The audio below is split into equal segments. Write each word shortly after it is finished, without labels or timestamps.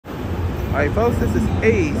Alright folks, this is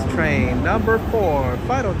Ace train number 4.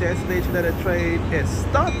 Final destination of the train is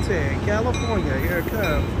Stockton, California. Here it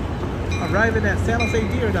comes. Arriving at San Jose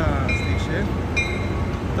Diridon station.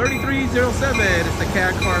 3307 is the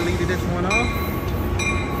cab car leading this one off.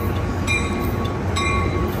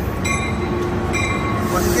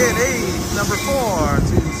 Once again, Ace number 4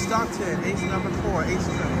 to Stockton. Ace number 4, Ace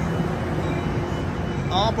train.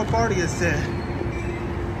 All for party is set.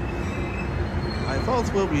 Alright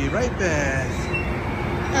folks, we'll be right back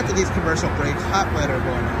after these commercial breaks. Hot weather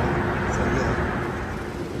going on, so yeah.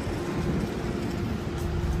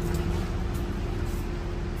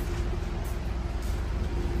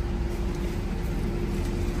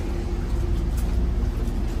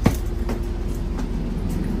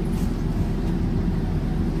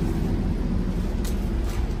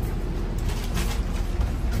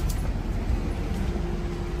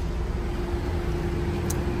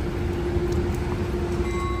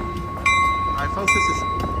 Folks, this is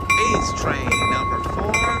Ace train number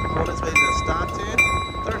 4 on its way to Stockton.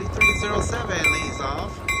 3307 leaves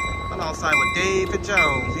off alongside with David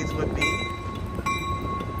Jones. He's with me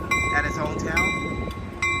at his hometown.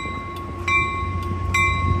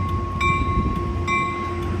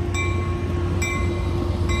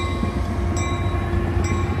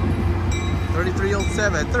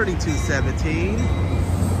 $33.07, $32.17,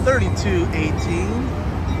 $32.18.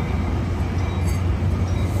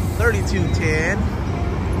 3210,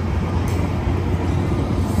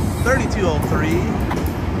 3203,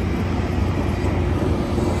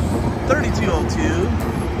 3202,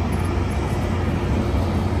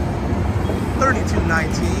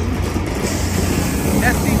 3219,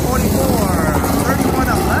 SD44,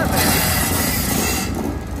 3111.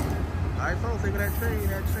 Alright folks, look at that train.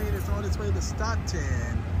 That train is on its way to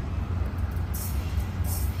Stockton.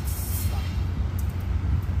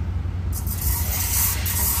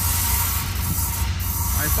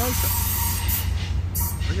 Alright folks,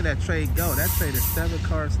 look at that train go. That train is 7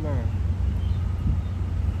 cars long.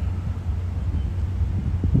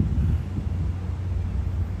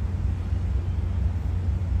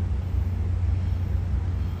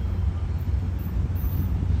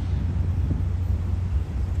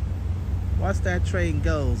 Watch that train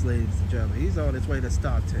goes, ladies and gentlemen. He's on his way to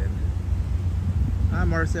Stockton. I'm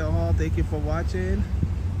Marcel Hall. Thank you for watching.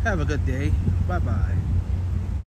 Have a good day. Bye-bye.